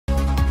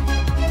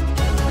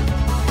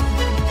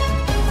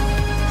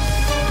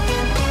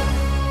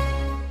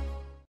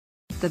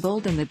The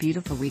Bold and the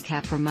Beautiful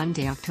recap for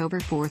Monday,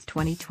 October 4,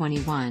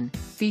 2021,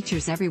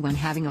 features everyone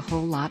having a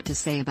whole lot to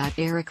say about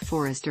Eric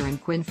Forrester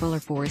and Quinn Fuller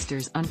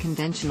Forrester's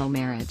unconventional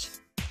marriage.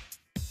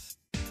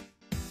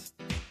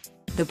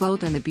 The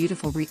Bold and the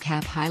Beautiful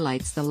recap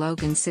highlights the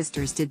Logan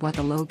sisters did what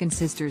the Logan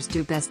sisters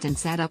do best and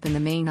sat up in the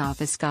main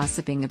office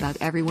gossiping about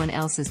everyone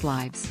else's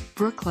lives.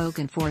 Brooke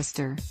Logan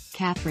Forrester,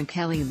 Catherine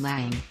Kelly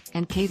Lang,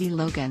 and Katie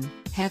Logan,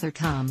 Heather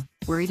Tom,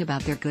 worried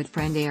about their good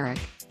friend Eric,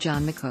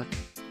 John McCook.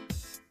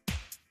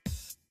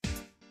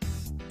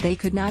 They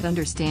could not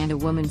understand a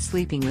woman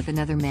sleeping with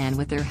another man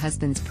with their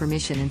husband's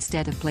permission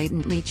instead of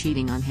blatantly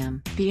cheating on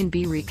him.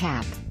 B&B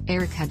recap: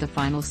 Eric had the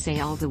final say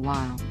all the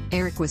while.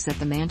 Eric was at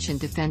the mansion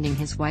defending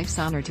his wife's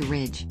honor to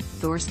Ridge,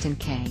 Thorsten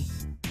K.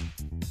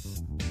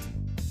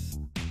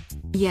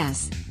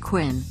 Yes,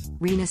 Quinn,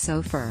 Rena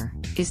Sofer,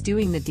 is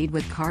doing the deed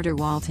with Carter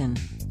Walton,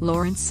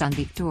 Lauren's son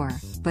Victor,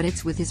 but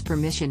it's with his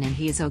permission and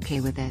he is okay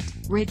with it.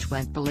 Ridge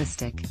went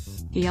ballistic.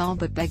 He all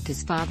but begged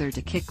his father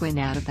to kick Quinn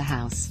out of the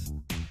house.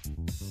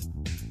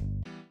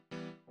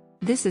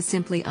 This is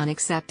simply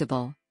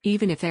unacceptable,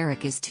 even if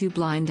Eric is too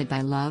blinded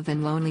by love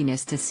and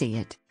loneliness to see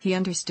it. He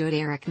understood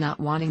Eric not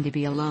wanting to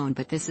be alone,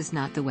 but this is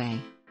not the way.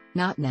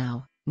 Not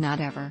now, not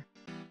ever.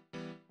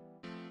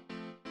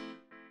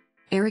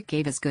 Eric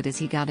gave as good as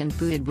he got and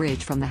booted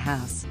Ridge from the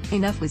house.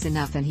 Enough was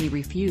enough and he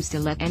refused to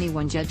let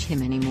anyone judge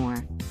him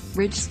anymore.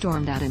 Ridge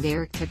stormed out and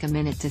Eric took a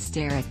minute to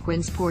stare at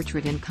Quinn's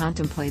portrait and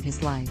contemplate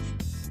his life.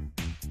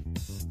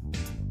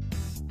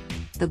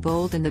 The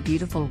Bold and the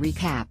Beautiful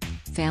recap: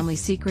 Family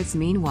secrets.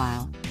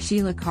 Meanwhile,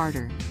 Sheila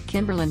Carter,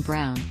 Kimberlyn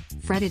Brown,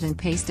 fretted and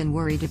paced and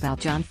worried about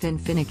John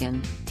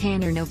Finnegan,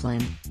 Tanner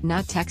Novlin,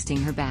 not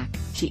texting her back.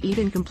 She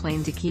even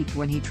complained to Keith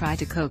when he tried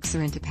to coax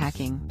her into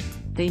packing.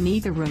 They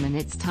need the room and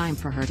it's time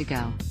for her to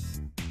go.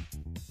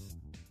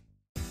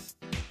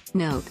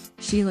 Note: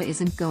 Sheila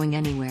isn't going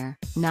anywhere,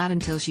 not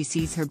until she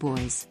sees her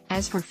boys.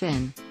 As for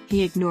Finn,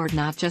 he ignored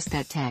not just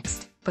that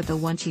text, but the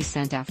one she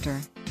sent after.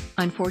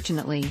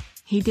 Unfortunately,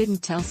 he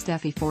didn't tell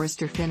Steffi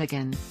Forrester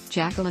Finnegan,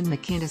 Jacqueline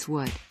McInnes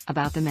Wood,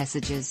 about the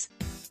messages.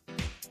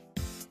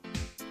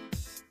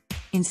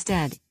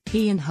 Instead,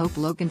 he and Hope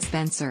Logan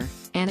Spencer,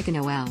 Annika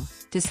Noel,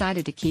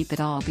 decided to keep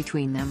it all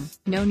between them.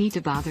 No need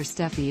to bother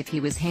Steffi if he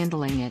was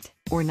handling it,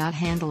 or not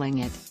handling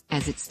it,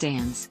 as it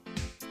stands.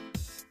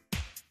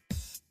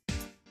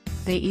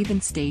 They even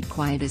stayed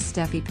quiet as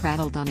Steffi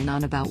prattled on and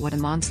on about what a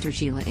monster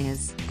Sheila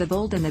is. The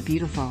Bold and the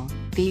Beautiful,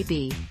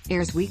 BB,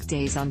 airs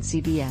weekdays on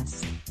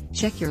CBS.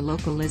 Check your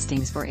local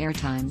listings for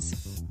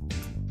airtimes.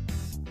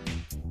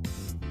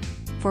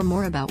 For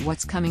more about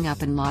what's coming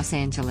up in Los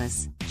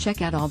Angeles,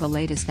 check out all the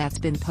latest that's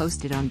been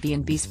posted on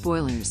B&B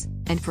Spoilers,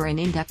 and for an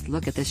in-depth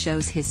look at the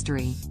show's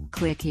history,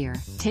 click here.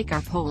 Take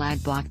our poll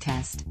ad block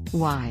test.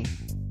 Why?